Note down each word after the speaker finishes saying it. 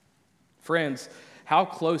Friends, how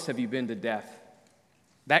close have you been to death?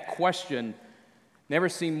 That question never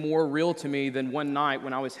seemed more real to me than one night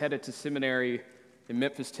when I was headed to seminary in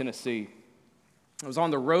Memphis, Tennessee. I was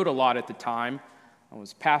on the road a lot at the time. I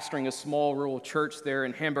was pastoring a small rural church there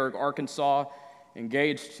in Hamburg, Arkansas,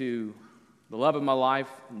 engaged to the love of my life,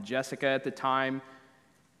 Jessica at the time,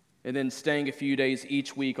 and then staying a few days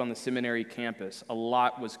each week on the seminary campus. A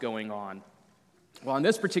lot was going on. Well, on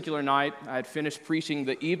this particular night, I had finished preaching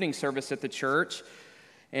the evening service at the church,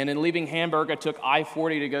 and in leaving Hamburg, I took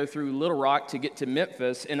I-40 to go through Little Rock to get to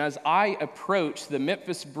Memphis, and as I approached the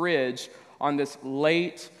Memphis Bridge on this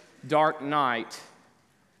late, dark night,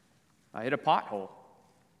 I hit a pothole.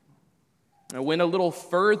 I went a little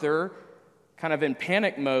further, kind of in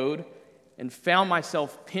panic mode, and found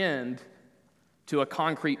myself pinned to a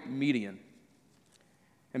concrete median.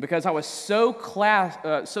 And because I was so close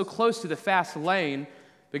to the fast lane,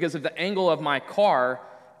 because of the angle of my car,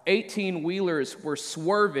 18-wheelers were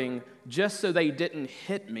swerving just so they didn't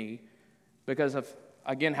hit me because of,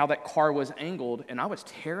 again, how that car was angled, and I was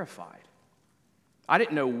terrified. I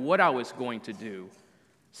didn't know what I was going to do.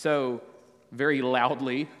 So very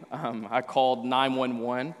loudly, I called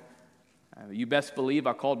 911. You best believe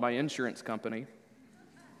I called my insurance company.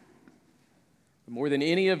 More than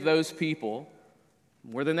any of those people,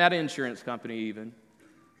 more than that insurance company even,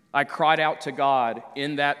 I cried out to God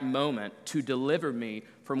in that moment to deliver me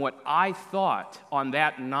from what I thought on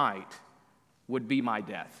that night would be my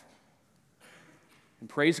death. And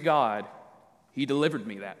praise God, He delivered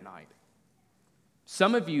me that night.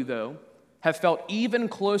 Some of you, though, have felt even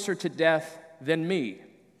closer to death than me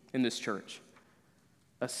in this church.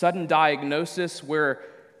 A sudden diagnosis where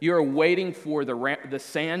you're waiting for the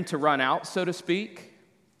sand to run out, so to speak.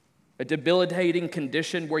 A debilitating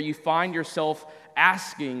condition where you find yourself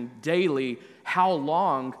asking daily, "How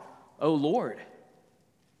long, O Lord?"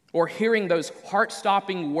 Or hearing those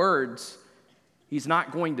heart-stopping words, "He's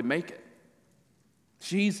not going to make it.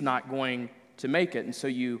 She's not going to make it." And so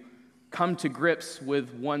you come to grips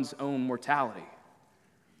with one's own mortality.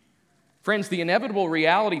 Friends, the inevitable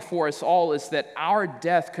reality for us all is that our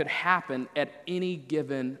death could happen at any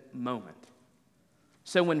given moment.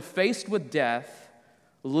 So when faced with death,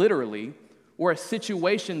 literally, or a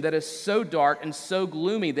situation that is so dark and so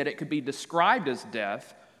gloomy that it could be described as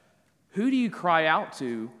death, who do you cry out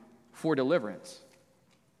to for deliverance?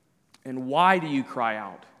 And why do you cry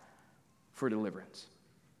out for deliverance?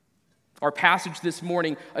 Our passage this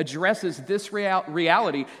morning addresses this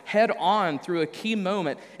reality head on through a key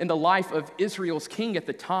moment in the life of Israel's king at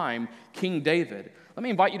the time, King David. Let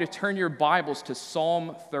me invite you to turn your Bibles to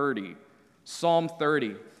Psalm 30. Psalm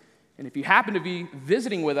 30. And if you happen to be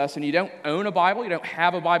visiting with us and you don't own a Bible, you don't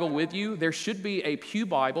have a Bible with you, there should be a pew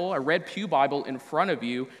Bible, a red pew Bible in front of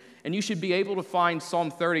you, and you should be able to find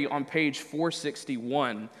Psalm 30 on page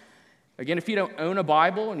 461. Again, if you don't own a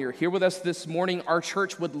Bible and you're here with us this morning, our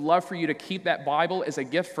church would love for you to keep that Bible as a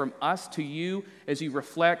gift from us to you as you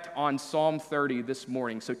reflect on Psalm 30 this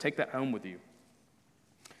morning. So take that home with you.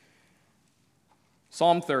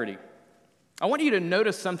 Psalm 30. I want you to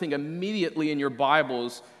notice something immediately in your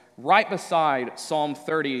Bibles right beside Psalm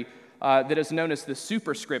 30 that is known as the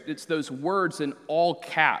superscript. It's those words in all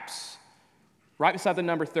caps. Right beside the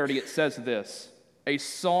number 30, it says this: a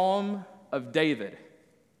psalm of David.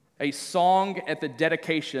 A song at the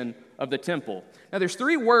dedication of the temple. Now, there's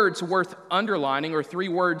three words worth underlining, or three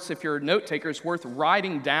words, if you're a note taker, is worth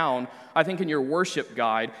writing down, I think, in your worship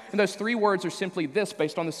guide. And those three words are simply this,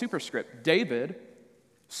 based on the superscript: David,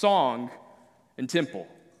 song, and temple.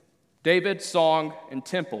 David, song, and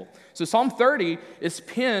temple. So Psalm 30 is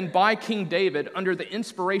penned by King David under the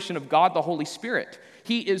inspiration of God the Holy Spirit.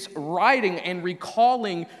 He is writing and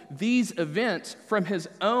recalling these events from his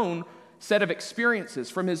own set of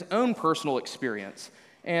experiences, from his own personal experience.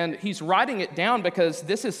 And he's writing it down because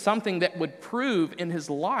this is something that would prove in his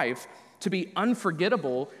life to be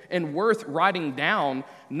unforgettable and worth writing down,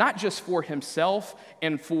 not just for himself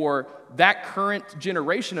and for that current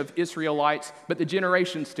generation of Israelites, but the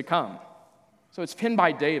generations to come. So it's penned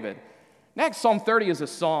by David. Next, Psalm 30 is a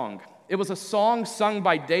song. It was a song sung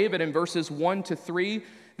by David in verses 1 to 3,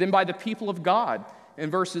 then by the people of God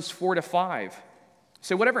in verses 4 to 5.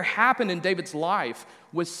 So whatever happened in David's life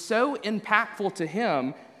was so impactful to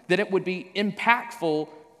him that it would be impactful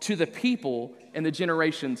to the people and the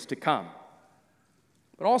generations to come.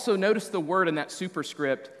 But also notice the word in that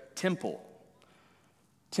superscript, temple.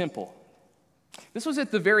 Temple. This was at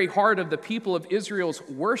the very heart of the people of Israel's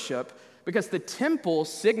worship because the temple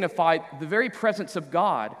signified the very presence of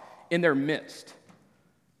God in their midst.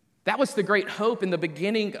 That was the great hope in the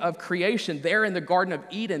beginning of creation there in the Garden of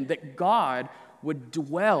Eden, that God would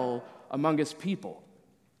dwell among his people.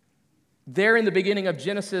 There in the beginning of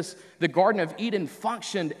Genesis, the Garden of Eden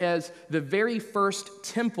functioned as the very first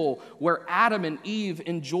temple where Adam and Eve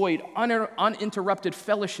enjoyed uninterrupted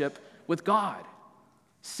fellowship with God.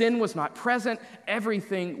 Sin was not present,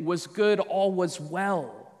 everything was good, all was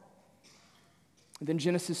well. And then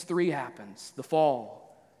Genesis 3 happens, the fall.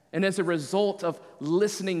 And as a result of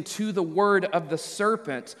listening to the word of the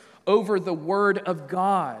serpent over the word of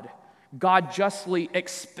God, God justly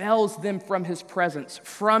expels them from his presence,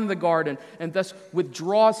 from the garden, and thus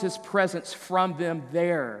withdraws his presence from them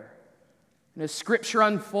there. And as Scripture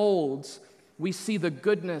unfolds, we see the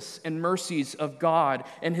goodness and mercies of God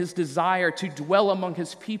and his desire to dwell among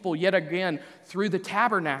his people yet again through the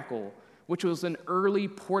tabernacle, which was an early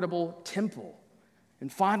portable temple.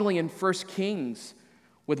 And finally in 1 Kings,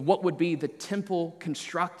 with what would be the temple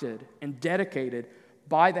constructed and dedicated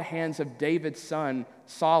by the hands of David's son,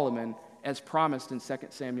 Solomon, as promised in 2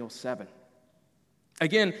 Samuel 7.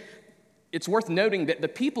 Again, it's worth noting that the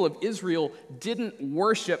people of Israel didn't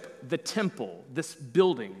worship the temple, this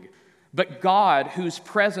building, but God, whose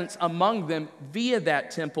presence among them via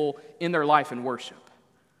that temple in their life and worship.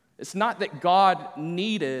 It's not that God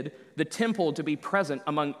needed the temple to be present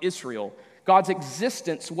among Israel. God's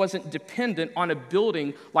existence wasn't dependent on a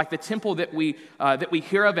building like the temple that we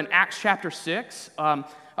hear of in Acts chapter 6,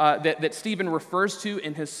 that Stephen refers to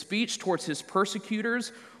in his speech towards his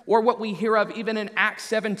persecutors, or what we hear of even in Acts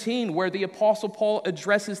 17, where the Apostle Paul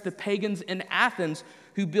addresses the pagans in Athens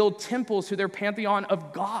who build temples to their pantheon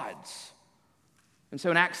of gods. And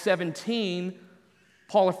so in Acts 17,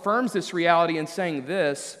 Paul affirms this reality in saying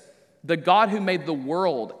this: the God who made the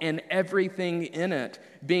world and everything in it,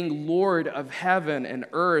 being Lord of heaven and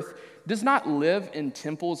earth, does not live in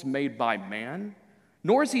temples made by man,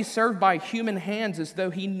 nor is he served by human hands as though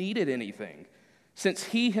he needed anything, since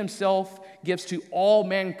he himself gives to all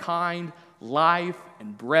mankind life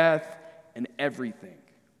and breath and everything.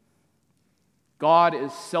 God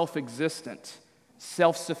is self-existent,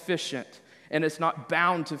 self-sufficient, and is not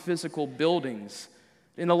bound to physical buildings.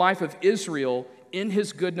 In the life of Israel, in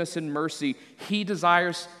his goodness and mercy, he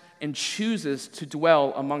desires and chooses to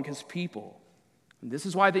dwell among his people. And this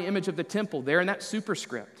is why the image of the temple there in that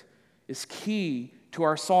superscript is key to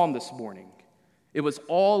our psalm this morning. It was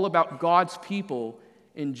all about God's people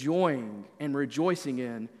enjoying and rejoicing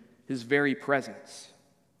in his very presence.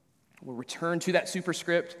 We'll return to that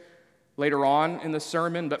superscript later on in the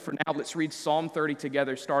sermon, but for now, let's read Psalm 30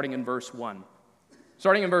 together, starting in verse 1.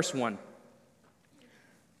 Starting in verse 1.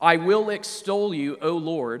 I will extol you, O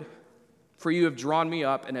Lord, for you have drawn me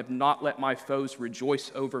up and have not let my foes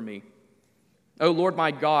rejoice over me. O Lord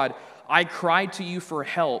my God, I cried to you for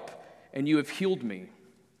help, and you have healed me.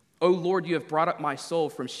 O Lord, you have brought up my soul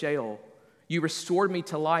from Sheol. You restored me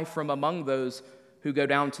to life from among those who go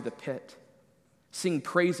down to the pit. Sing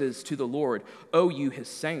praises to the Lord, O you his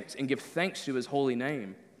saints, and give thanks to his holy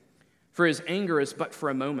name. For his anger is but for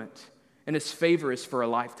a moment, and his favor is for a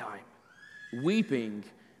lifetime. Weeping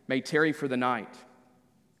may tarry for the night,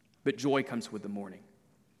 but joy comes with the morning.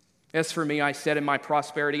 As for me, I said in my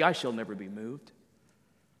prosperity, I shall never be moved.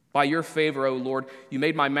 By your favor, O Lord, you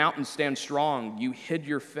made my mountain stand strong. You hid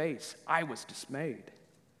your face. I was dismayed.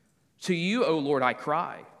 To you, O Lord, I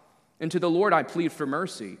cry, and to the Lord I plead for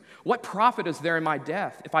mercy. What profit is there in my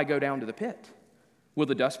death if I go down to the pit? Will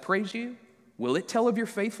the dust praise you? Will it tell of your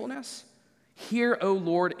faithfulness? Hear, O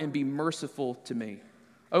Lord, and be merciful to me.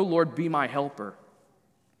 O Lord, be my helper.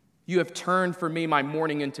 You have turned for me my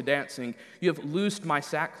mourning into dancing. You have loosed my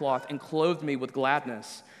sackcloth and clothed me with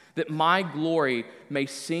gladness, that my glory may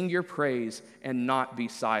sing your praise and not be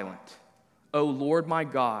silent. O Lord my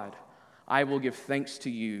God, I will give thanks to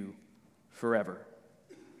you forever.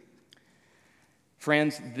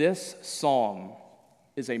 Friends, this psalm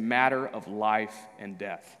is a matter of life and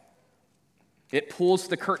death. It pulls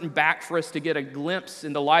the curtain back for us to get a glimpse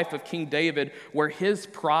in the life of King David, where his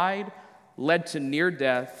pride led to near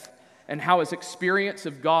death, and how his experience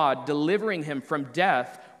of God delivering him from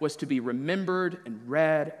death was to be remembered and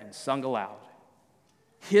read and sung aloud.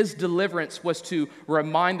 His deliverance was to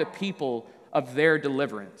remind the people of their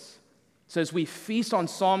deliverance. So as we feast on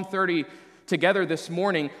Psalm 30 together this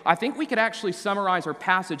morning, I think we could actually summarize our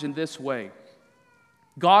passage in this way.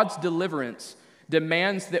 God's deliverance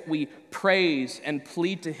demands that we praise and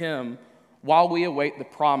plead to him while we await the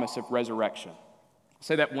promise of resurrection. I'll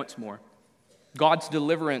say that once more. God's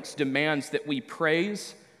deliverance demands that we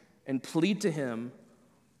praise and plead to him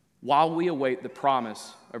while we await the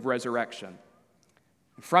promise of resurrection.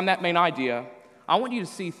 From that main idea, I want you to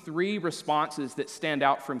see three responses that stand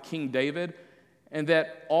out from King David and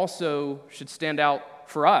that also should stand out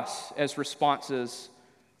for us as responses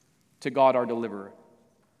to God our deliverer.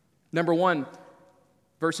 Number one,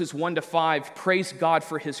 verses 1-5, praise God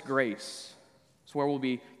for his grace. That's where we'll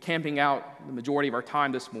be camping out the majority of our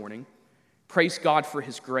time this morning. Praise God for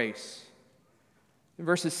his grace. In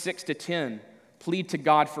verses 6-10, plead to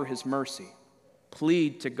God for his mercy.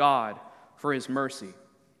 Plead to God for his mercy.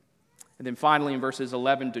 And then finally in verses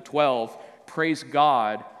 11-12, praise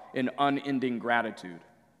God in unending gratitude.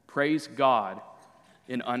 Praise God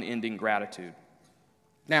in unending gratitude.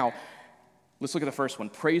 Now, let's look at the first one.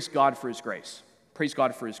 Praise God for his grace. Praise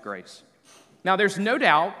God for his grace. Now, there's no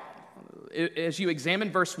doubt, as you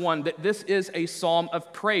examine verse 1, that this is a psalm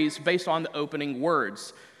of praise based on the opening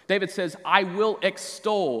words. David says, I will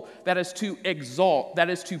extol, that is to exalt, that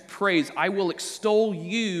is to praise. I will extol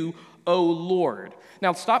you, O Lord.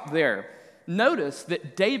 Now, stop there. Notice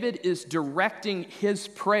that David is directing his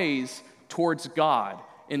praise towards God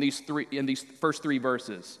in these first three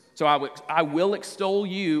verses. So I will extol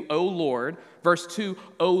you, O Lord. Verse 2,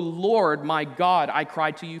 O Lord, my God, I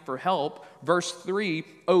cried to you for help. Verse 3,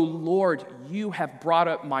 O Lord, you have brought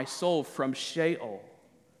up my soul from Sheol.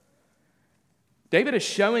 David is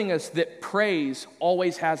showing us that praise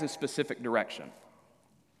always has a specific direction.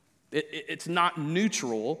 It's not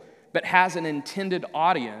neutral, but has an intended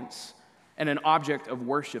audience and an object of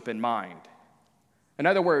worship in mind. In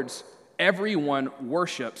other words, everyone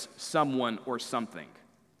worships someone or something.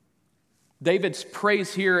 David's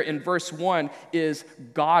praise here in verse 1 is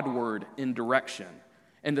Godward in direction.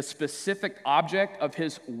 And the specific object of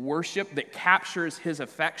his worship that captures his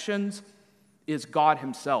affections is God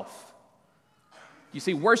himself. You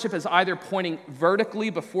see, worship is either pointing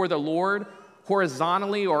vertically before the Lord,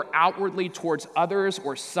 horizontally or outwardly towards others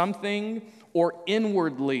or something, or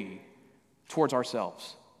inwardly towards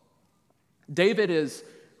ourselves. David is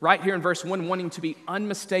right here in verse 1 wanting to be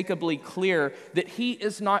unmistakably clear that he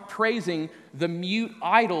is not praising the mute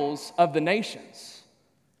idols of the nations,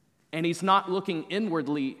 and he's not looking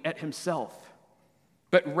inwardly at himself,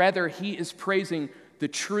 but rather he is praising the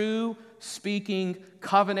true, speaking,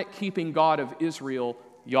 covenant-keeping God of Israel,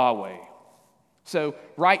 Yahweh. So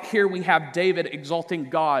right here we have David exalting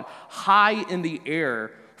God high in the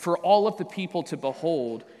air for all of the people to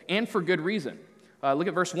behold, and for good reason. Look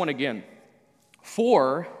at verse 1 again.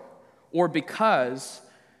 For, or because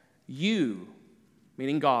you,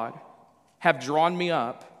 meaning God, have drawn me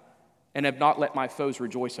up and have not let my foes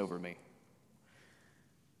rejoice over me.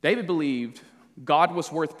 David believed God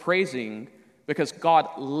was worth praising because God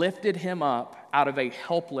lifted him up out of a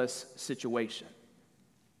helpless situation.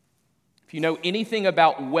 If you know anything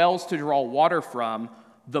about wells to draw water from,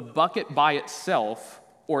 the bucket by itself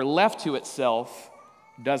or left to itself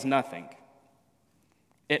does nothing.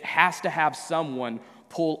 It has to have someone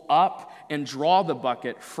pull up and draw the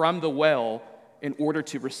bucket from the well in order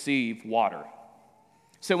to receive water.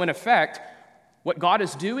 So in effect, what God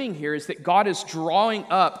is doing here is that God is drawing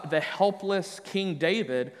up the helpless King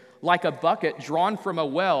David like a bucket drawn from a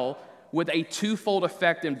well with a twofold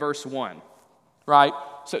effect in verse 1, right?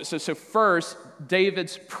 So first,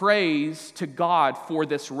 David's praise to God for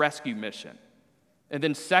this rescue mission. And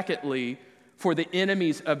then secondly, for the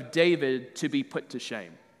enemies of David to be put to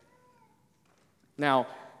shame. Now,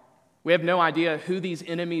 we have no idea who these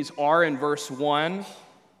enemies are in verse 1,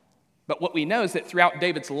 but what we know is that throughout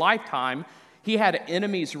David's lifetime, he had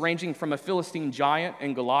enemies ranging from a Philistine giant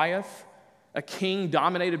in Goliath, a king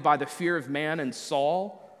dominated by the fear of man in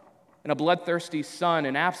Saul, and a bloodthirsty son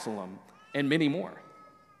in Absalom, and many more.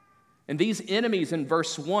 And these enemies in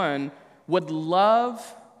verse 1 would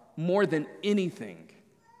love more than anything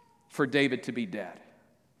for David to be dead,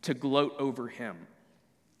 to gloat over him.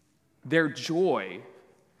 Their joy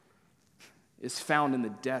is found in the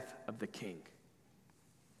death of the king.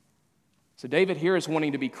 So David here is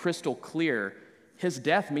wanting to be crystal clear. His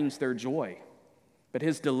death means their joy, but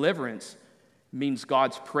his deliverance means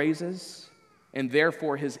God's praises, and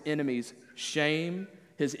therefore his enemies' shame,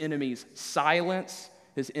 his enemies' silence,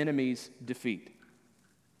 his enemies' defeat.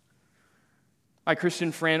 My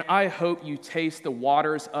Christian friend, I hope you taste the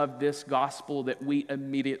waters of this gospel that we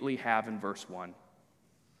immediately have in verse 1.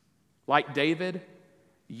 Like David,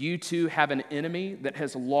 you too have an enemy that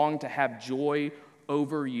has longed to have joy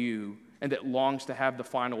over you and that longs to have the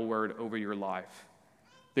final word over your life.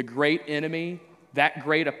 The great enemy, that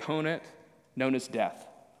great opponent known as death.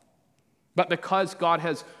 But because God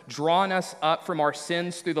has drawn us up from our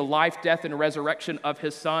sins through the life, death, and resurrection of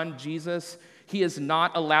his Son, Jesus, he has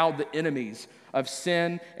not allowed the enemies of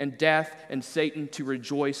sin and death and Satan to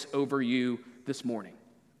rejoice over you this morning.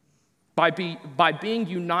 By being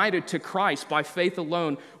united to Christ by faith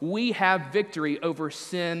alone, we have victory over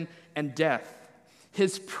sin and death.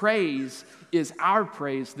 His praise is our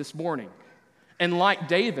praise this morning. And like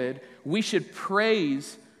David, we should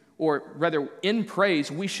praise, or rather in praise,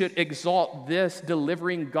 we should exalt this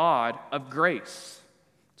delivering God of grace.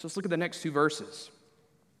 So let's look at the next two verses.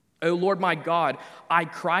 O Lord my God, I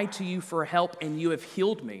cry to you for help, and you have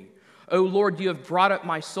healed me. O Lord, you have brought up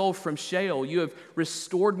my soul from Sheol. You have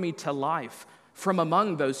restored me to life from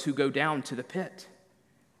among those who go down to the pit.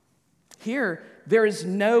 Here, there is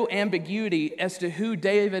no ambiguity as to who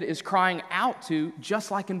David is crying out to,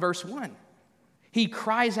 just like in verse 1. He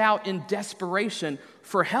cries out in desperation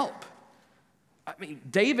for help. I mean,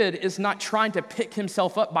 David is not trying to pick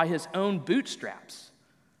himself up by his own bootstraps.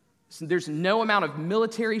 So there's no amount of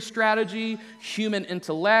military strategy, human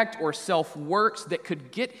intellect, or self-works that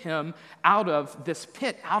could get him out of this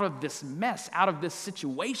pit, out of this mess, out of this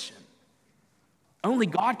situation. Only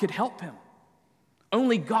God could help him.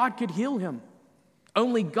 Only God could heal him.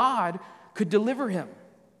 Only God could deliver him.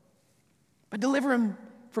 But deliver him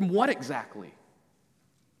from what exactly?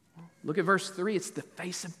 Look at verse 3. It's the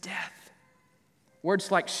face of death.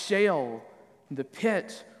 Words like Sheol, the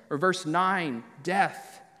pit, or verse 9,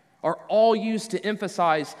 death, are all used to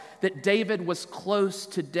emphasize that David was close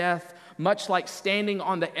to death, much like standing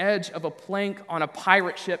on the edge of a plank on a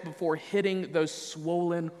pirate ship before hitting those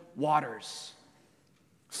swollen waters.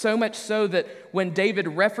 So much so that when David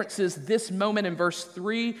references this moment in verse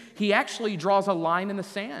 3, he actually draws a line in the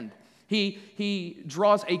sand. He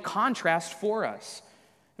draws a contrast for us.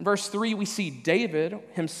 In verse 3, we see David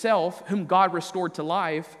himself, whom God restored to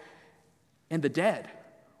life, and the dead,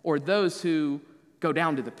 or those who go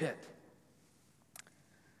down to the pit.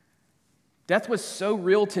 Death was so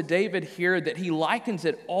real to David here that he likens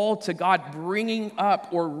it all to God bringing up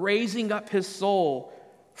or raising up his soul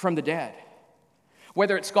from the dead.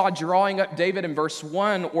 Whether it's God drawing up David in verse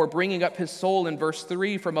 1 or bringing up his soul in verse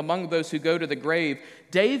 3 from among those who go to the grave,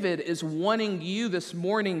 David is wanting you this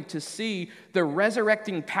morning to see the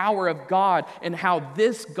resurrecting power of God and how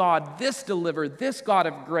this God, this deliverer, this God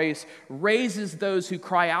of grace raises those who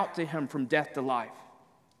cry out to him from death to life.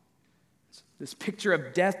 This picture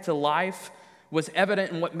of death to life was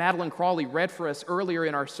evident in what Madeline Crawley read for us earlier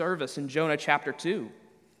in our service in Jonah chapter 2.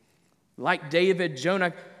 Like David,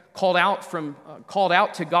 Jonah called out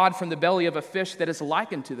to God from the belly of a fish that is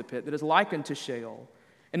likened to the pit, that is likened to Sheol.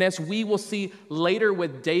 And as we will see later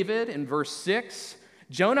with David in verse 6,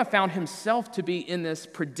 Jonah found himself to be in this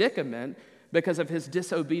predicament because of his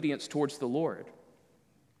disobedience towards the Lord.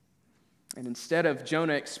 And instead of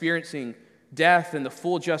Jonah experiencing death and the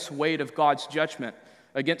full just weight of God's judgment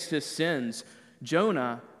against his sins,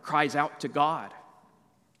 Jonah cries out to God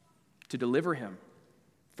to deliver him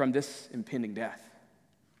from this impending death.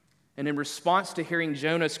 And in response to hearing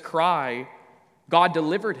Jonah's cry, God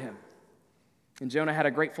delivered him. And Jonah had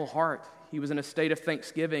a grateful heart. He was in a state of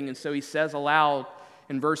thanksgiving, and so he says aloud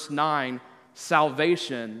in verse 9,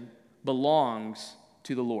 "Salvation belongs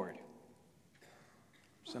to the Lord."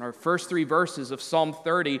 So in our first three verses of Psalm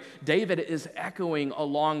 30, David is echoing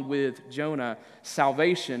along with Jonah,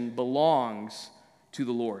 salvation belongs to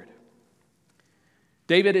the Lord.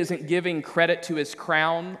 David isn't giving credit to his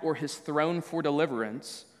crown or his throne for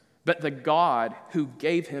deliverance, but the God who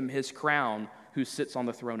gave him his crown, who sits on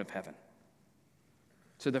the throne of heaven.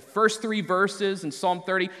 So the first three verses in Psalm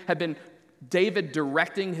 30 have been David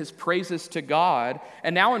directing his praises to God.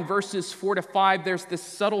 And now in verses 4 to 5, there's this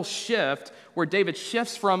subtle shift where David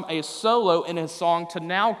shifts from a solo in his song to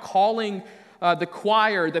now calling the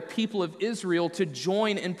choir, the people of Israel, to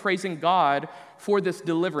join in praising God for this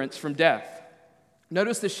deliverance from death.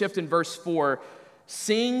 Notice the shift in verse 4.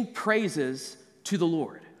 Sing praises to the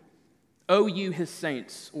Lord, O you his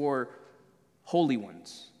saints, or holy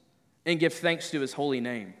ones, and give thanks to his holy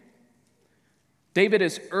name. David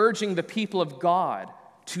is urging the people of God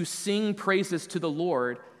to sing praises to the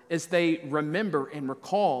Lord as they remember and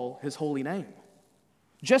recall his holy name.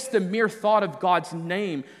 Just the mere thought of God's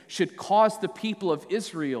name should cause the people of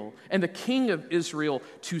Israel and the king of Israel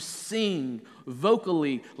to sing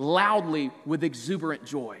vocally, loudly, with exuberant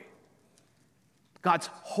joy. God's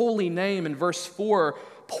holy name in verse 4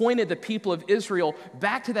 pointed the people of Israel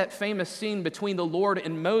back to that famous scene between the Lord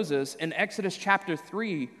and Moses in Exodus chapter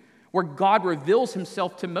 3, where God reveals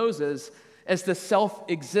himself to Moses as the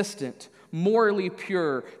self-existent, morally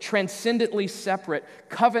pure, transcendently separate,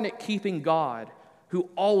 covenant-keeping God who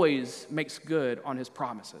always makes good on his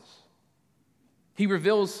promises. He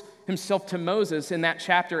reveals himself to Moses in that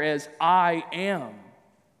chapter as, I am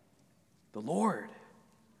the Lord.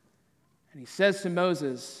 And he says to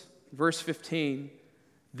Moses, verse 15,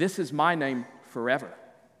 this is my name forever,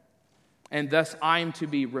 and thus I am to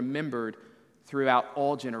be remembered throughout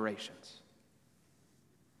all generations.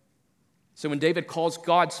 So when David calls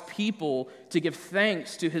God's people to give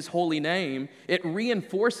thanks to his holy name, it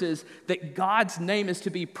reinforces that God's name is to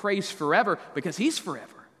be praised forever because he's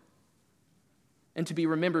forever and to be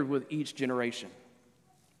remembered with each generation.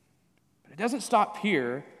 But it doesn't stop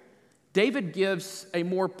here. David gives a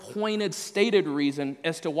more pointed, stated reason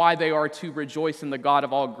as to why they are to rejoice in the God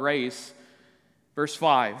of all grace. Verse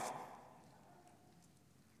 5,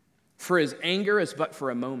 for his anger is but for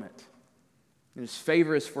a moment, and his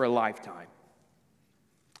favor is for a lifetime.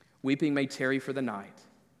 Weeping may tarry for the night,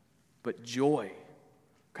 but joy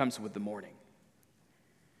comes with the morning.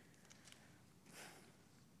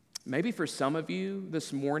 Maybe for some of you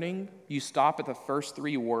this morning, you stop at the first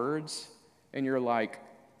three words and you're like,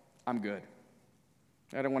 I'm good.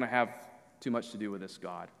 I don't want to have too much to do with this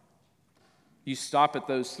God. You stop at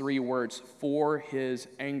those three words, for his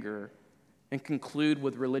anger, and conclude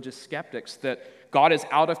with religious skeptics that God is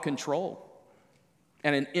out of control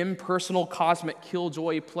and an impersonal cosmic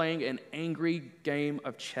killjoy playing an angry game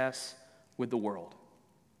of chess with the world.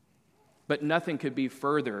 But nothing could be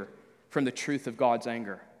further from the truth of God's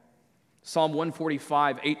anger. Psalm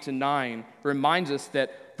 145, 8-9 reminds us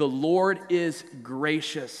that the Lord is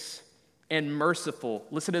gracious and merciful.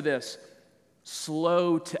 Listen to this.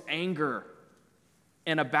 Slow to anger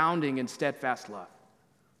and abounding in steadfast love.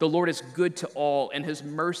 The Lord is good to all, and his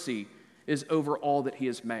mercy is over all that he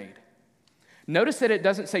has made. Notice that it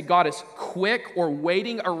doesn't say God is quick or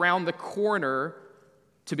waiting around the corner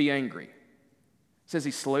to be angry. It says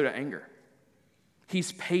he's slow to anger.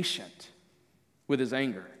 He's patient with his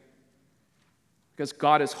anger. Because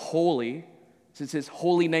God is holy, since his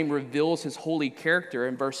holy name reveals his holy character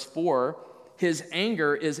in verse 4, his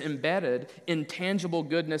anger is embedded in tangible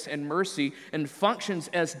goodness and mercy and functions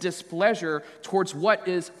as displeasure towards what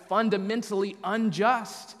is fundamentally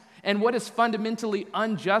unjust. And what is fundamentally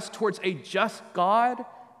unjust towards a just God?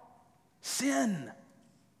 Sin.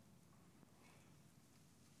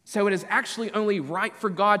 So it is actually only right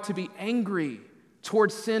for God to be angry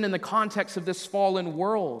towards sin in the context of this fallen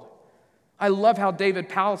world. I love how David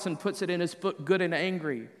Powlison puts it in his book, Good and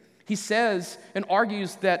Angry. He says and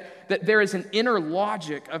argues that there is an inner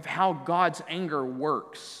logic of how God's anger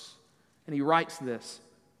works. And he writes this: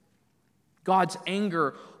 God's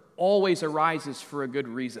anger always arises for a good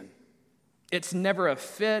reason. It's never a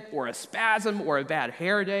fit or a spasm or a bad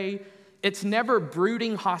hair day. It's never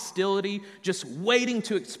brooding hostility, just waiting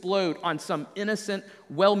to explode on some innocent,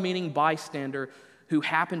 well-meaning bystander who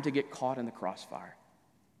happened to get caught in the crossfire.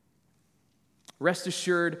 Rest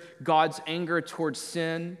assured, God's anger towards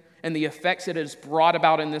sin and the effects it has brought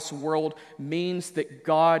about in this world means that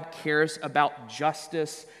God cares about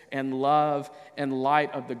justice and love in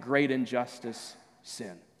light of the great injustice,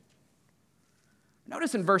 sin.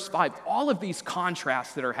 Notice in verse 5, all of these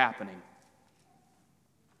contrasts that are happening.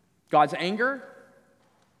 God's anger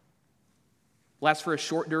lasts for a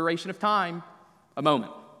short duration of time, a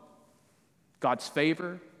moment. God's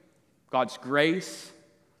favor, God's grace,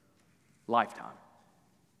 lifetime.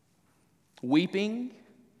 Weeping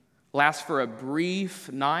lasts for a brief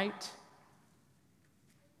night,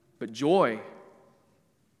 but joy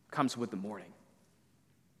comes with the morning,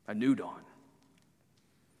 a new dawn.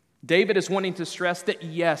 David is wanting to stress that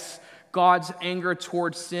yes, God's anger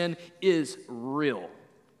towards sin is real,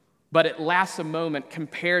 but it lasts a moment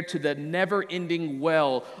compared to the never-ending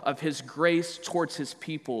well of his grace towards his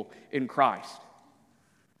people in Christ.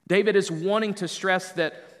 David is wanting to stress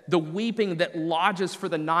that the weeping that lodges for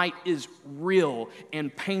the night is real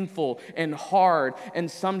and painful and hard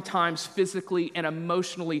and sometimes physically and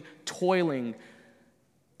emotionally toiling.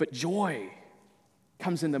 But joy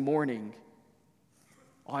comes in the morning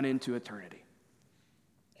on into eternity.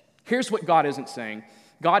 Here's what God isn't saying.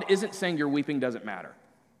 God isn't saying your weeping doesn't matter.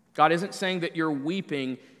 God isn't saying that your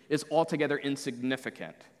weeping is altogether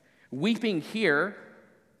insignificant. Weeping here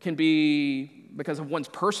can be because of one's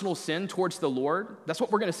personal sin towards the Lord. That's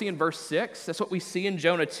what we're going to see in verse 6. That's what we see in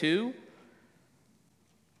Jonah 2.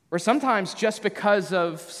 Or sometimes just because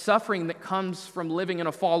of suffering that comes from living in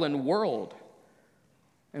a fallen world.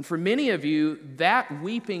 And for many of you, that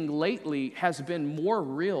weeping lately has been more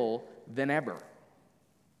real than ever.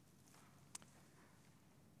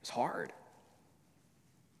 It's hard.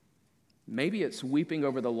 Maybe it's weeping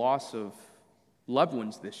over the loss of loved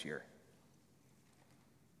ones this year.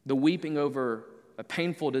 The weeping over a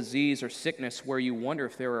painful disease or sickness where you wonder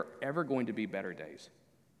if there are ever going to be better days.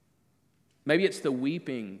 Maybe it's the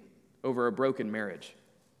weeping over a broken marriage,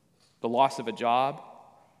 the loss of a job,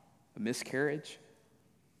 a miscarriage,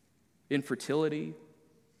 infertility,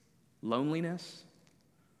 loneliness,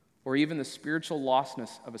 or even the spiritual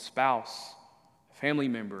lostness of a spouse, a family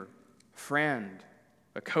member, a friend,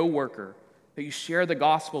 a coworker, that you share the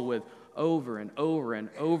gospel with over and over and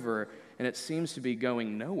over, and it seems to be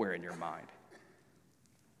going nowhere in your mind.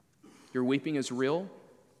 Your weeping is real.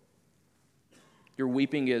 Your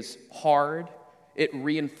weeping is hard. It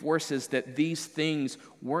reinforces that these things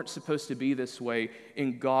weren't supposed to be this way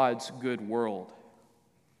in God's good world.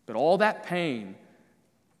 But all that pain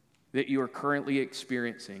that you are currently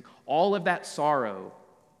experiencing, all of that sorrow,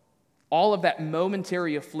 all of that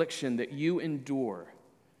momentary affliction that you endure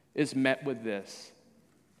is met with this: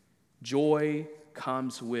 joy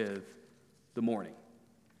comes with the morning.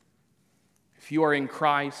 If you are in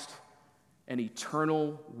Christ, an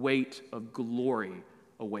eternal weight of glory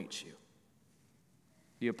awaits you.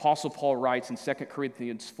 The Apostle Paul writes in 2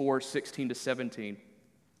 Corinthians 4:16-17,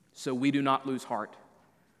 "So we do not lose heart.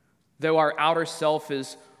 Though our outer self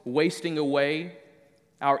is wasting away,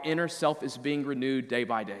 our inner self is being renewed day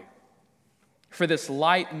by day. For this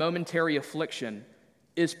light momentary affliction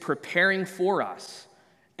is preparing for us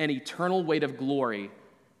an eternal weight of glory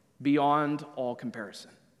beyond all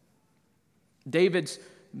comparison." David's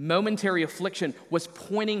momentary affliction was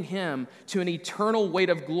pointing him to an eternal weight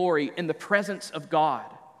of glory in the presence of God.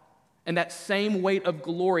 And that same weight of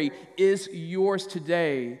glory is yours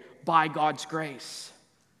today by God's grace.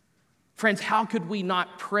 Friends, how could we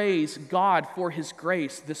not praise God for his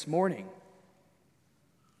grace this morning?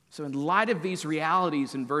 So in light of these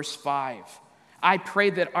realities in verse 5, I pray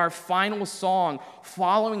that our final song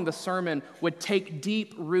following the sermon would take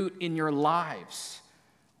deep root in your lives,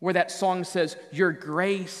 where that song says, "Your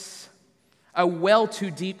grace, a well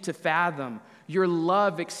too deep to fathom. Your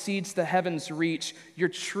love exceeds the heavens' reach. Your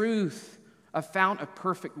truth, a fount of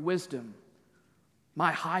perfect wisdom.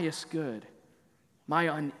 My highest good, my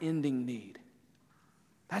unending need."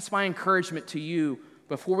 That's my encouragement to you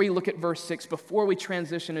before we look at verse 6, before we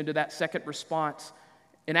transition into that second response.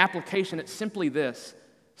 In application, it's simply this: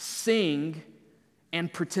 sing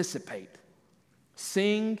and participate.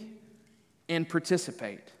 Sing and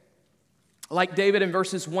participate. Like David in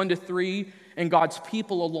verses 1-3, and God's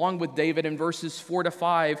people along with David in verses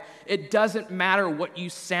 4-5, it doesn't matter what you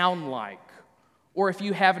sound like or if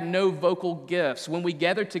you have no vocal gifts. When we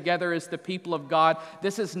gather together as the people of God,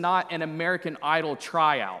 this is not an American Idol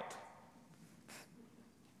tryout.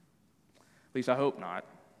 At least I hope not.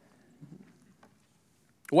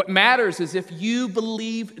 What matters is if you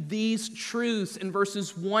believe these truths in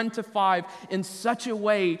verses 1-5 in such a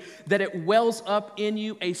way that it wells up in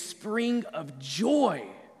you a spring of joy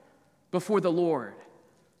before the Lord.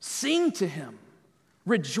 Sing to him,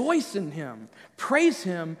 rejoice in him, praise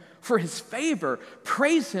him for his favor,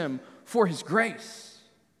 praise him for his grace.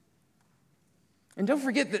 And don't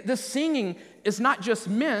forget that this singing is not just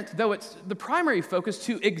meant, though it's the primary focus,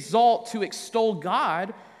 to exalt, to extol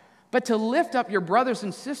God, but to lift up your brothers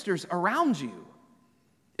and sisters around you.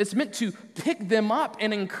 It's meant to pick them up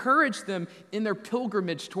and encourage them in their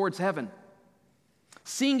pilgrimage towards heaven.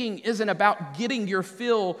 Singing isn't about getting your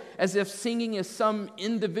fill as if singing is some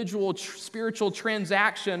individual spiritual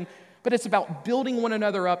transaction, but it's about building one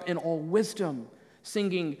another up in all wisdom,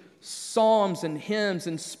 singing psalms and hymns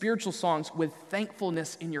and spiritual songs with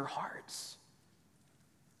thankfulness in your hearts.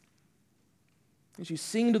 As you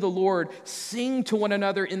sing to the Lord, sing to one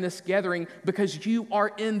another in this gathering because you are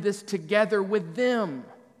in this together with them.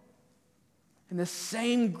 And the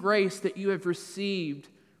same grace that you have received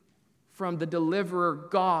from the deliverer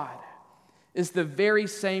God is the very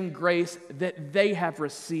same grace that they have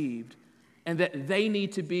received and that they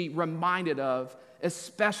need to be reminded of,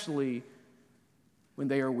 especially when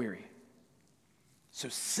they are weary. So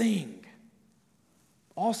sing.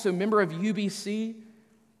 Also, member of UBC,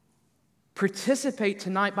 participate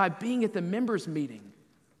tonight by being at the members' meeting.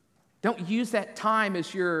 Don't use that time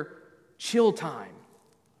as your chill time.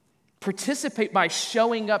 Participate by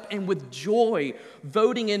showing up and with joy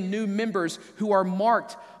voting in new members who are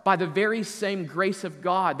marked by the very same grace of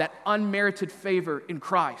God, that unmerited favor in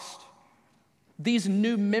Christ. These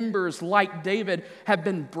new members, like David, have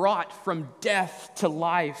been brought from death to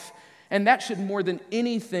life, and that should more than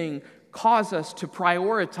anything cause us to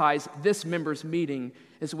prioritize this members' meeting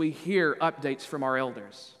as we hear updates from our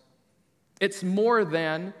elders. It's more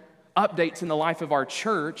than updates in the life of our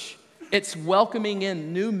church. It's welcoming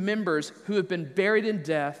in new members who have been buried in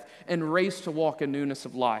death and raised to walk in newness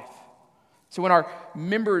of life. So when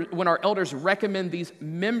our elders recommend these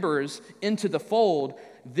members into the fold,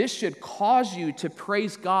 this should cause you to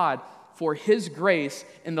praise God for his grace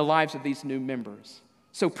in the lives of these new members.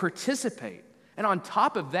 So participate. And on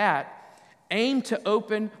top of that, aim to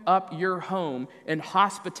open up your home in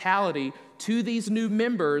hospitality to these new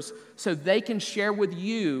members so they can share with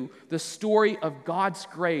you the story of God's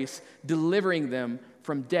grace delivering them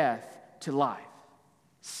from death to life.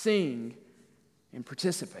 Sing and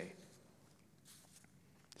participate.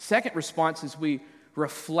 Second response as we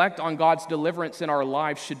reflect on God's deliverance in our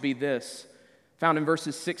lives should be this, found in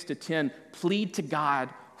verses 6 to 10, plead to God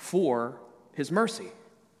for his mercy.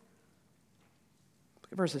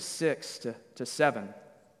 Look at verses 6 to 7.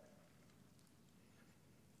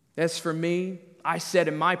 As for me, I said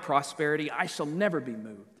in my prosperity, I shall never be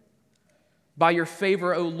moved. By your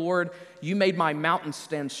favor, O Lord, you made my mountain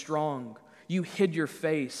stand strong. You hid your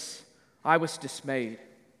face. I was dismayed.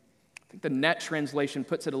 I think the Net translation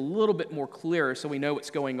puts it a little bit more clear so we know what's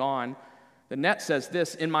going on. The Net says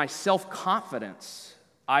this, in my self-confidence,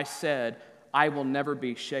 I said, I will never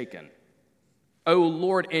be shaken. O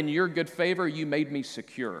Lord, in your good favor, you made me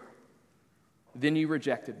secure. Then you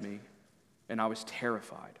rejected me, and I was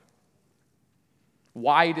terrified.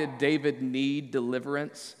 Why did David need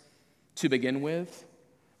deliverance to begin with?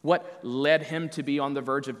 What led him to be on the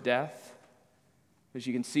verge of death? As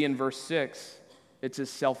you can see in verse 6, it's his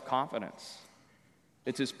self-confidence.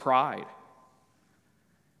 It's his pride.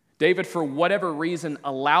 David, for whatever reason,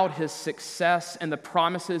 allowed his success and the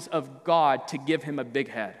promises of God to give him a big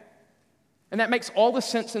head. And that makes all the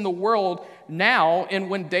sense in the world now, and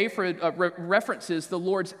when David references the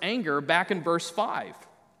Lord's anger back in verse 5.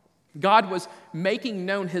 God was making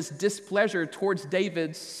known his displeasure towards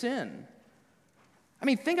David's sin. I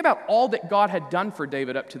mean, think about all that God had done for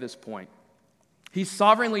David up to this point. He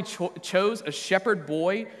sovereignly chose a shepherd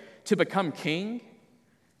boy to become king.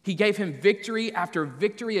 He gave him victory after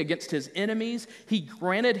victory against his enemies. He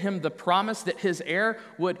granted him the promise that his heir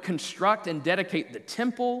would construct and dedicate the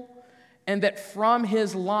temple, and that from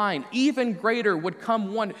his line, even greater, would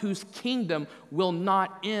come one whose kingdom will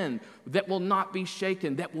not end, that will not be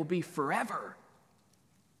shaken, that will be forever.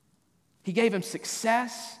 He gave him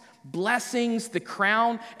success, blessings, the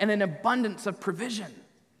crown, and an abundance of provision.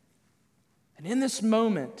 And in this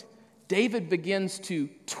moment, David begins to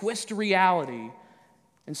twist reality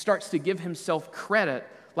and starts to give himself credit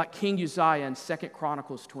like King Uzziah in 2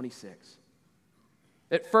 Chronicles 26.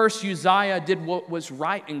 At first, Uzziah did what was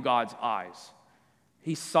right in God's eyes.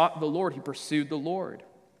 He sought the Lord. He pursued the Lord.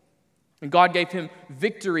 And God gave him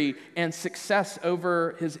victory and success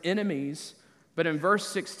over his enemies. But in verse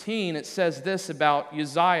 16, it says this about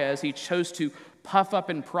Uzziah as he chose to puff up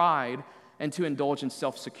in pride and to indulge in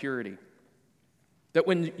self-security. That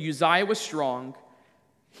when Uzziah was strong,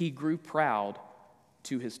 he grew proud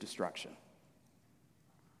to his destruction.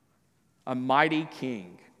 A mighty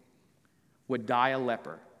king would die a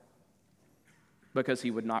leper because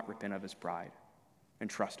he would not repent of his pride and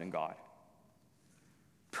trust in God.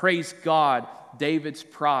 Praise God, David's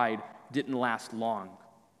pride didn't last long.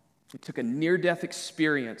 It took a near-death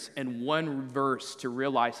experience and one verse to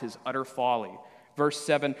realize his utter folly. Verse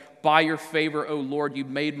 7, by your favor, O Lord, you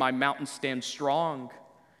made my mountain stand strong.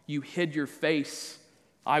 You hid your face.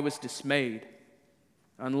 I was dismayed.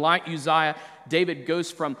 Unlike Uzziah, David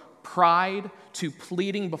goes from pride to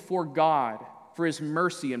pleading before God for his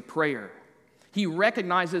mercy and prayer. He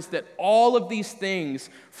recognizes that all of these things,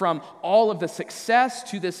 from all of the success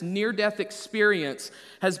to this near-death experience,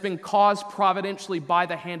 has been caused providentially by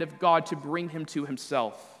the hand of God to bring him to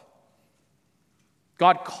himself.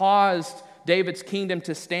 God caused David's kingdom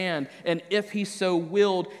to stand, and if he so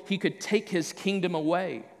willed, he could take his kingdom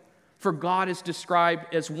away. For God is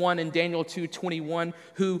described as one in Daniel 2:21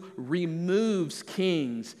 who removes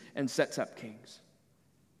kings and sets up kings.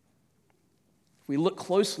 If we look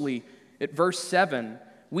closely at verse 7,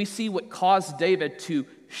 we see what caused David to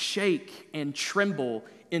shake and tremble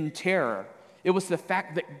in terror. It was the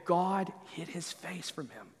fact that God hid his face from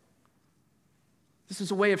him. This is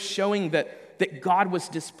a way of showing that God was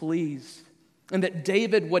displeased and that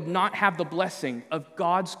David would not have the blessing of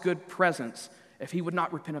God's good presence if he would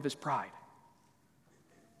not repent of his pride.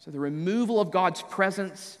 So the removal of God's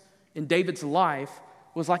presence in David's life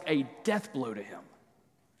was like a death blow to him.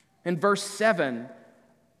 In verse 7,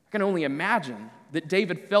 I can only imagine that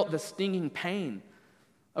David felt the stinging pain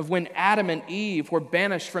of when Adam and Eve were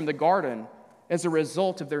banished from the garden as a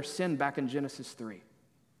result of their sin back in Genesis 3.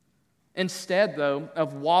 Instead, though,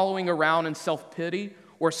 of wallowing around in self-pity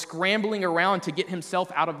or scrambling around to get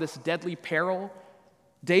himself out of this deadly peril,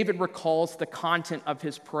 David recalls the content of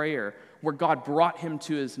his prayer where God brought him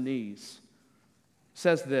to his knees. It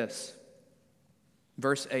says this,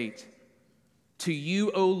 verse 8, to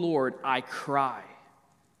you, O Lord, I cry,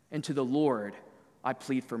 and to the Lord I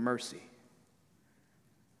plead for mercy.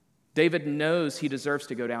 David knows he deserves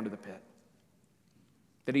to go down to the pit,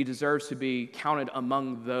 that he deserves to be counted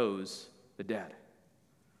among those, the dead.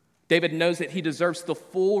 David knows that he deserves the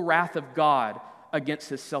full wrath of God against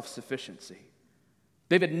his self-sufficiency.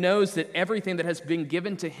 David knows that everything that has been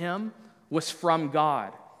given to him was from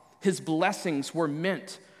God. His blessings were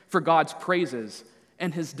meant for God's praises,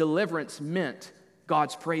 and his deliverance meant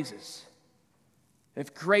God's praises.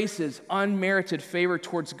 If grace is unmerited favor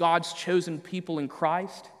towards God's chosen people in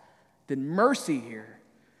Christ, then mercy here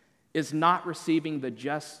is not receiving the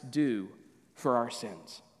just due for our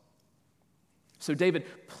sins. So David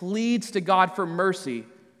pleads to God for mercy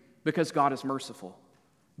because God is merciful.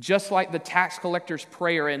 Just like the tax collector's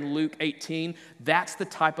prayer in Luke 18, that's the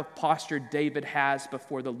type of posture David has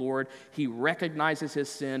before the Lord. He recognizes his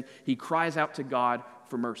sin. He cries out to God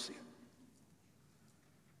for mercy.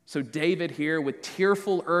 So David here, with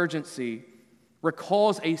tearful urgency,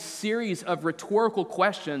 recalls a series of rhetorical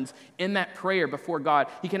questions in that prayer before God.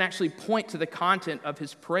 He can actually point to the content of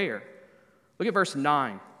his prayer. Look at verse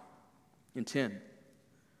 9 and 10.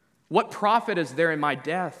 What profit is there in my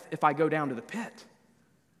death if I go down to the pit?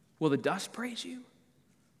 Will the dust praise you?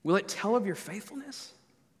 Will it tell of your faithfulness?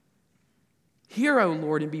 Hear, O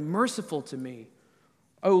Lord, and be merciful to me.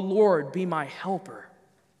 O Lord, be my helper.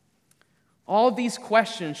 All of these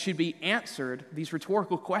questions should be answered, these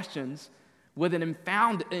rhetorical questions, with an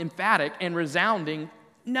emphatic and resounding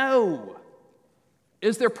no.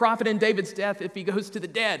 Is there profit in David's death if he goes to the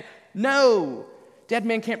dead? No. Dead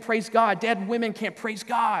men can't praise God. Dead women can't praise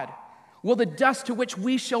God. Will the dust to which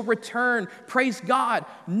we shall return praise God?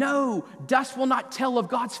 No, dust will not tell of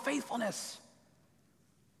God's faithfulness.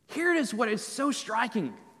 Here it is what is so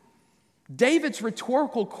striking. David's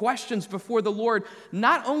rhetorical questions before the Lord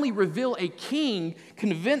not only reveal a king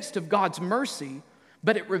convinced of God's mercy,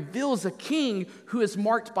 but it reveals a king who is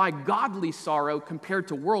marked by godly sorrow compared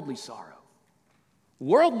to worldly sorrow.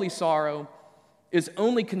 Worldly sorrow is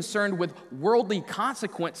only concerned with worldly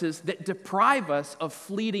consequences that deprive us of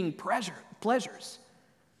fleeting pleasures.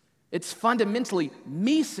 It's fundamentally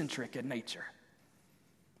me-centric in nature.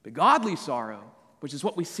 The godly sorrow, which is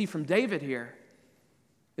what we see from David here,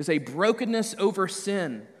 is a brokenness over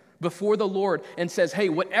sin before the Lord and says, hey,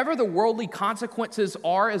 whatever the worldly consequences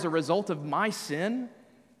are as a result of my sin,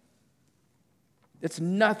 it's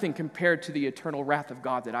nothing compared to the eternal wrath of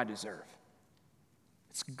God that I deserve.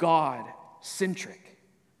 It's God-centric.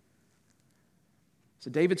 So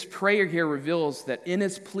David's prayer here reveals that in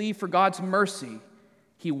his plea for God's mercy,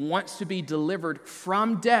 he wants to be delivered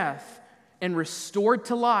from death and restored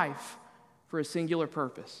to life for a singular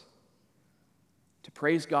purpose: to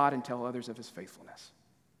praise God and tell others of his faithfulness,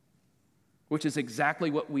 which is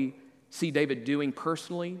exactly what we see David doing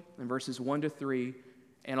personally in verses 1 to 3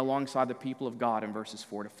 and alongside the people of God in verses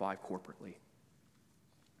 4 to 5 corporately.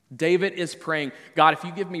 David is praying, God, if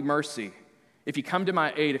you give me mercy, if you come to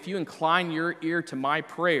my aid, if you incline your ear to my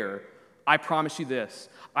prayer, I promise you this: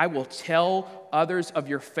 I will tell others of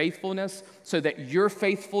your faithfulness so that your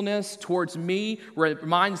faithfulness towards me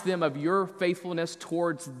reminds them of your faithfulness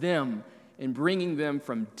towards them in bringing them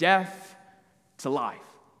from death to life.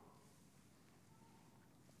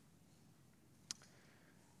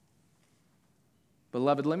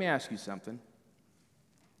 Beloved, let me ask you something.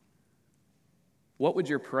 What would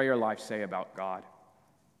your prayer life say about God?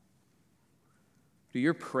 Do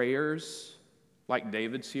your prayers, like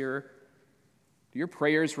David's here, do your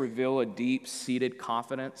prayers reveal a deep-seated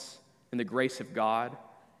confidence in the grace of God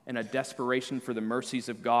and a desperation for the mercies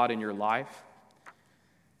of God in your life?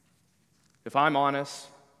 If I'm honest,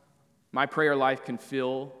 my prayer life can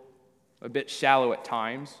feel a bit shallow at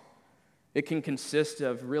times. It can consist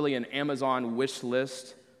of really an Amazon wish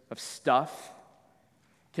list of stuff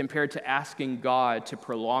compared to asking God to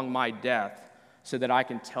prolong my death so that I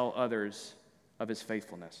can tell others of his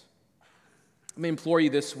faithfulness. Let me implore you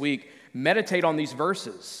this week, meditate on these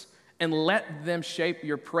verses and let them shape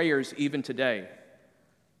your prayers even today.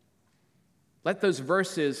 Let those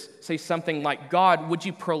verses say something like, God, would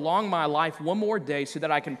you prolong my life one more day so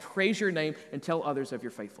that I can praise your name and tell others of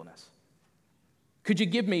your faithfulness? Could you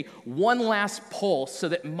give me one last pulse so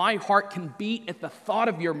that my heart can beat at the thought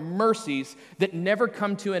of your mercies that never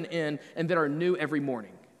come to an end and that are new every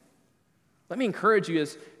morning? Let me encourage you,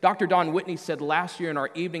 as Dr. Don Whitney said last year in our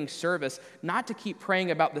evening service, not to keep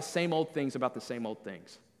praying about the same old things about the same old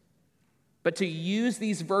things, but to use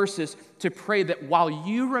these verses to pray that while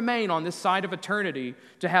you remain on this side of eternity,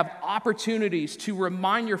 to have opportunities to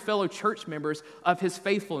remind your fellow church members of his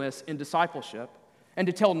faithfulness in discipleship and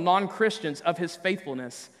to tell non-Christians of his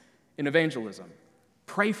faithfulness in evangelism.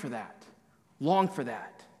 Pray for that. Long for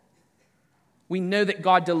that. We know that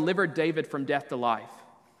God delivered David from death to life.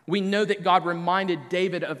 We know that God reminded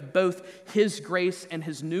David of both his grace and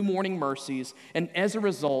his new morning mercies, and as a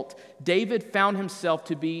result, David found himself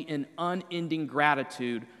to be in unending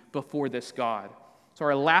gratitude before this God. So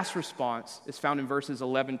our last response is found in verses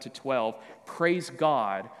 11 to 12. Praise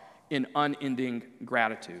God in unending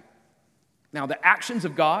gratitude. Now, the actions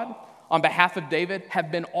of God on behalf of David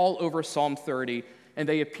have been all over Psalm 30, and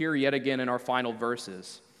they appear yet again in our final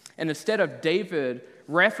verses. And instead of David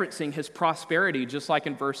referencing his prosperity, just like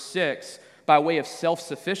in verse 6, by way of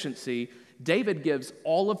self-sufficiency, David gives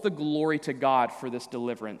all of the glory to God for this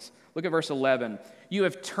deliverance. Look at verse 11. You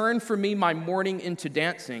have turned for me my mourning into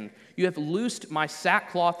dancing. You have loosed my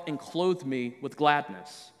sackcloth and clothed me with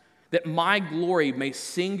gladness, that my glory may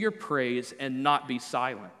sing your praise and not be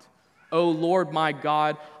silent. O Lord my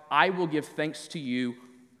God, I will give thanks to you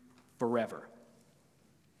forever.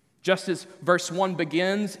 Just as verse 1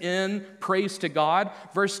 begins in praise to God,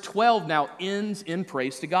 verse 12 now ends in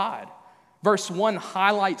praise to God. Verse 1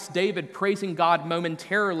 highlights David praising God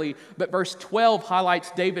momentarily, but verse 12 highlights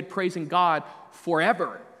David praising God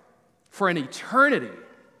forever, for an eternity.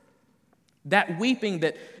 That weeping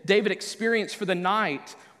that David experienced for the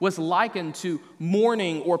night was likened to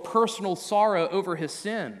mourning or personal sorrow over his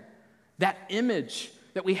sin. That image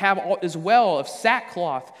that we have as well of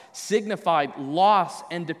sackcloth signified loss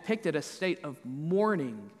and depicted a state of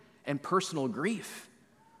mourning and personal grief.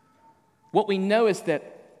 What we know is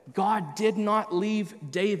that God did not leave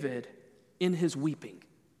David in his weeping.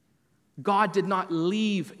 God did not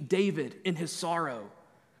leave David in his sorrow.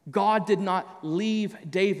 God did not leave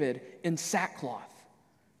David in sackcloth.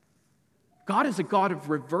 God is a God of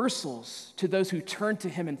reversals to those who turn to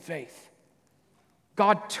him in faith.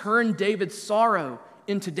 God turned David's sorrow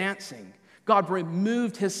into dancing. God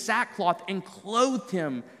removed his sackcloth and clothed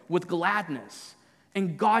him with gladness.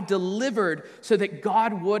 And God delivered so that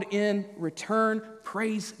God would in return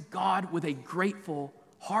praise God with a grateful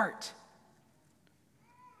heart.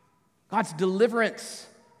 God's deliverance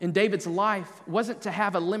in David's life wasn't to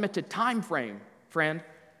have a limited time frame, friend.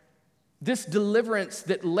 This deliverance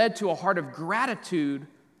that led to a heart of gratitude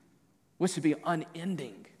was to be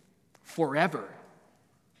unending, forever.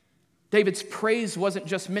 David's praise wasn't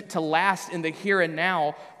just meant to last in the here and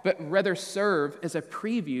now, but rather serve as a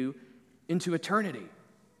preview into eternity.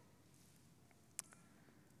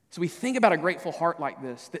 So we think about a grateful heart like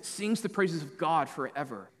this that sings the praises of God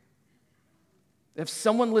forever. If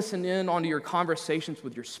someone listened in onto your conversations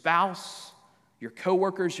with your spouse, your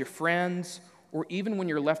coworkers, your friends, or even when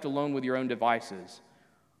you're left alone with your own devices,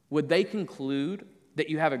 would they conclude that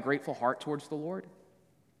you have a grateful heart towards the Lord?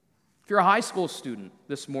 If you're a high school student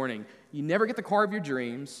this morning, you never get the car of your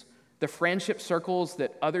dreams, the friendship circles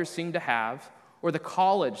that others seem to have, or the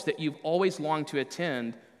college that you've always longed to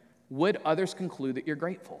attend, would others conclude that you're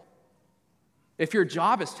grateful? If your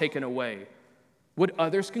job is taken away, would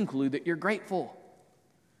others conclude that you're grateful?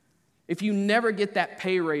 If you never get that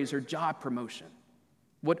pay raise or job promotion,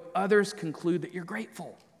 would others conclude that you're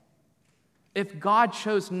grateful? If God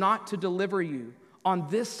chose not to deliver you on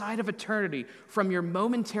this side of eternity from your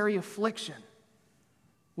momentary affliction,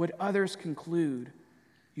 would others conclude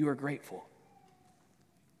you are grateful?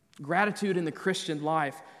 Gratitude in the Christian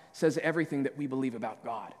life says everything that we believe about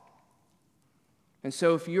God. And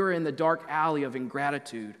so if you're in the dark alley of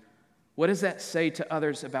ingratitude, what does that say to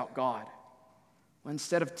others about God? Well,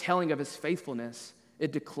 instead of telling of his faithfulness,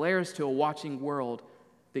 it declares to a watching world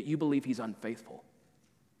that you believe he's unfaithful.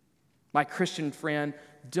 My Christian friend,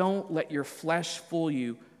 don't let your flesh fool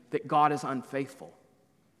you that God is unfaithful.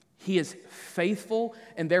 He is faithful,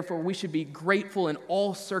 and therefore we should be grateful in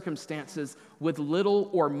all circumstances with little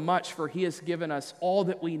or much, for he has given us all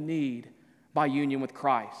that we need by union with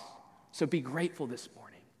Christ. So be grateful this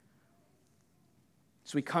morning.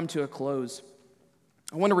 As we come to a close,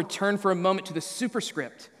 I want to return for a moment to the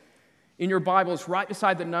superscript in your Bibles right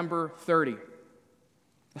beside the number 30.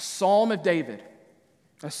 A psalm of David,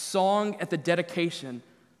 a song at the dedication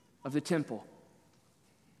of the temple.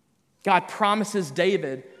 God promises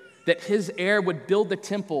David that his heir would build the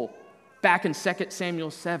temple back in 2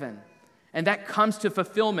 Samuel 7. And that comes to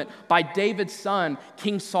fulfillment by David's son,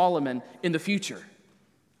 King Solomon, in the future.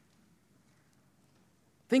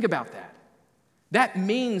 Think about that. That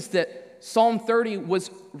means that Psalm 30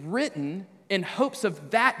 was written in hopes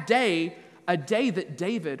of that day, a day that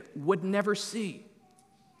David would never see.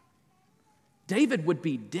 David would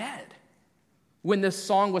be dead when this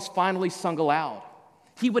song was finally sung aloud.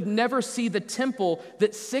 He would never see the temple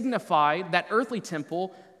that signified, that earthly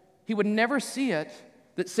temple, he would never see it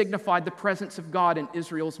that signified the presence of God in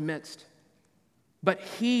Israel's midst. But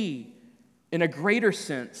he, in a greater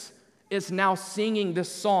sense, is now singing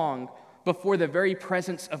this song before the very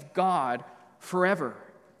presence of God forever,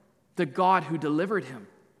 the God who delivered him.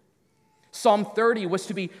 Psalm 30 was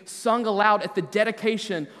to be sung aloud at the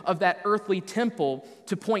dedication of that earthly temple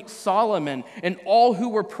to point Solomon and all who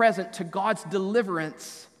were present to God's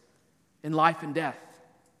deliverance in life and death.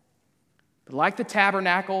 But like the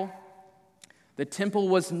tabernacle, the temple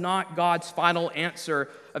was not God's final answer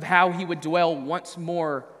of how he would dwell once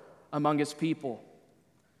more among his people.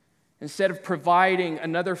 Instead of providing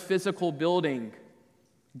another physical building,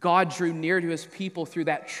 God drew near to his people through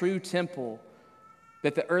that true temple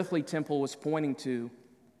that the earthly temple was pointing to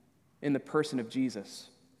in the person of Jesus.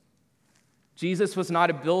 Jesus was not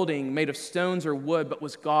a building made of stones or wood, but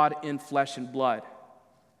was God in flesh and blood.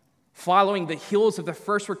 Following the heels of the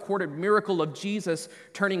first recorded miracle of Jesus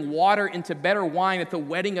turning water into better wine at the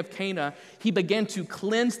wedding of Cana, he began to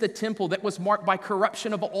cleanse the temple that was marked by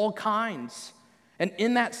corruption of all kinds. And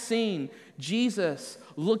in that scene, Jesus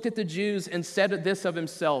looked at the Jews and said this of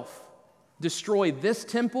himself, "Destroy this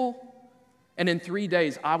temple, and in 3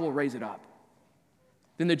 days I will raise it up."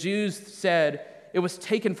 Then the Jews said, "It was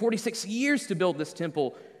taken 46 years to build this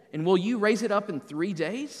temple, and will you raise it up in 3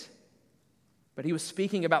 days?" But he was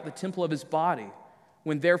speaking about the temple of his body,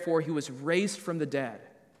 when therefore he was raised from the dead.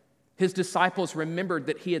 His disciples remembered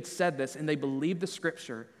that he had said this, and they believed the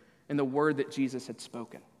scripture and the word that Jesus had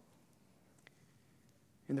spoken.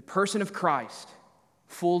 In the person of Christ,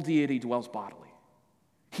 full deity dwells bodily.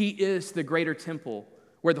 He is the greater temple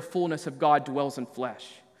where the fullness of God dwells in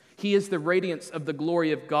flesh. He is the radiance of the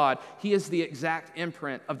glory of God. He is the exact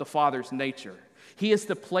imprint of the Father's nature. He is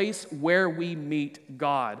the place where we meet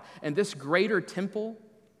God. And this greater temple,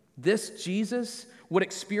 this Jesus, would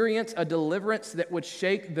experience a deliverance that would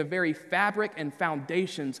shake the very fabric and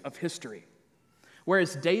foundations of history.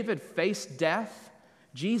 Whereas David faced death,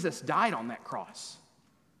 Jesus died on that cross.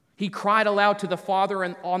 He cried aloud to the Father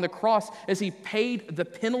on the cross as he paid the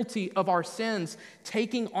penalty of our sins,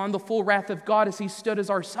 taking on the full wrath of God as he stood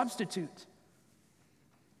as our substitute.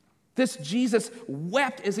 This Jesus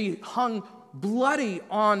wept as he hung bloody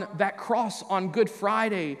on that cross on Good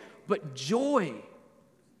Friday, but joy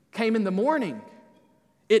came in the morning.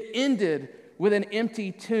 It ended with an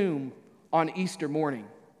empty tomb on Easter morning.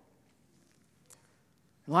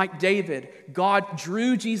 Like David, God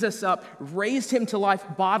drew Jesus up, raised him to life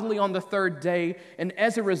bodily on the third day, and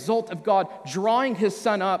as a result of God drawing his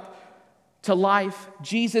son up to life,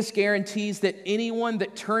 Jesus guarantees that anyone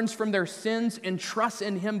that turns from their sins and trusts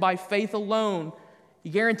in him by faith alone,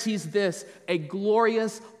 he guarantees this, a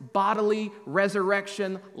glorious bodily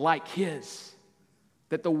resurrection like his,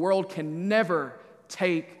 that the world can never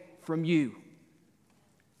take from you.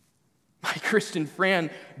 My Christian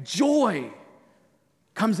friend, joy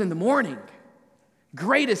comes in the morning.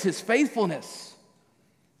 Great is his faithfulness.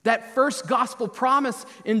 That first gospel promise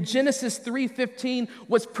in Genesis 3:15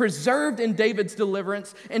 was preserved in David's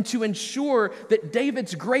deliverance and to ensure that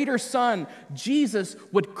David's greater son, Jesus,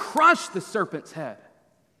 would crush the serpent's head.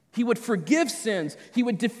 He would forgive sins, he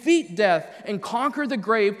would defeat death and conquer the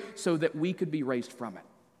grave so that we could be raised from it.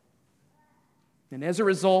 And as a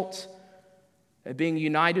result of being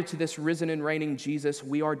united to this risen and reigning Jesus,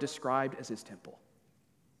 we are described as his temple.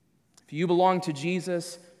 If you belong to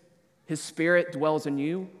Jesus, his Spirit dwells in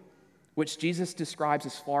you, which Jesus describes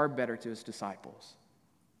as far better to his disciples.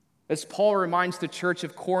 As Paul reminds the church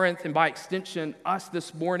of Corinth, and by extension us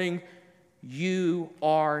this morning, you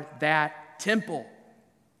are that temple.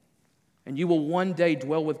 And you will one day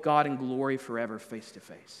dwell with God in glory forever, face to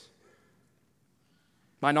face.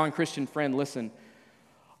 My non-Christian friend, listen,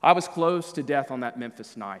 I was close to death on that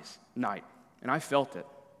Memphis night, and I felt it.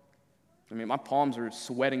 I mean, my palms are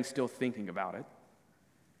sweating still thinking about it.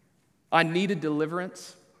 I needed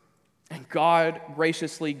deliverance, and God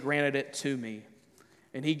graciously granted it to me.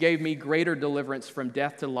 And he gave me greater deliverance from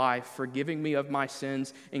death to life, forgiving me of my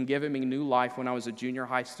sins and giving me new life when I was a junior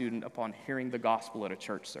high student upon hearing the gospel at a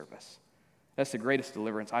church service. That's the greatest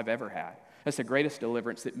deliverance I've ever had. That's the greatest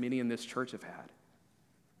deliverance that many in this church have had.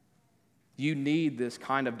 You need this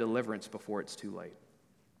kind of deliverance before it's too late.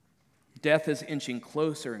 Death is inching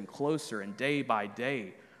closer and closer, and day by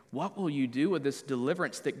day, what will you do with this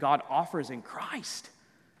deliverance that God offers in Christ?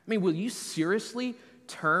 I mean, will you seriously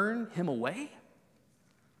turn him away?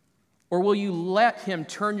 Or will you let him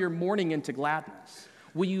turn your mourning into gladness?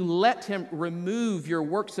 Will you let him remove your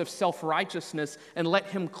works of self-righteousness and let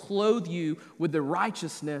him clothe you with the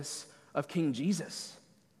righteousness of King Jesus?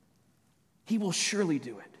 He will surely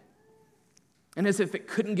do it. And as if it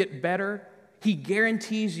couldn't get better, he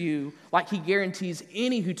guarantees you, like he guarantees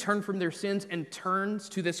any who turn from their sins and turns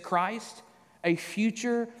to this Christ, a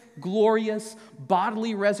future, glorious,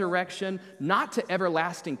 bodily resurrection, not to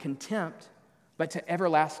everlasting contempt, but to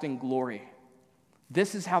everlasting glory.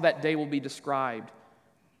 This is how that day will be described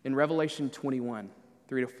In Revelation 21,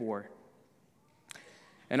 3-4.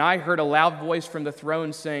 And I heard a loud voice from the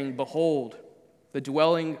throne saying, "Behold, the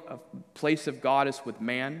dwelling place of God is with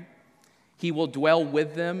man. He will dwell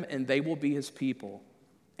with them, and they will be his people.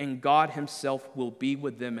 And God himself will be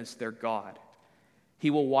with them as their God. He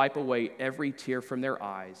will wipe away every tear from their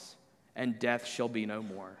eyes, and death shall be no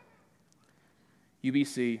more."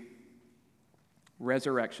 UBC,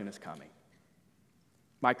 resurrection is coming.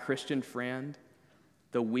 My Christian friend,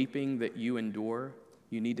 the weeping that you endure,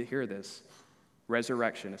 you need to hear this.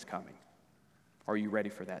 Resurrection is coming. Are you ready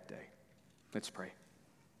for that day? Let's pray.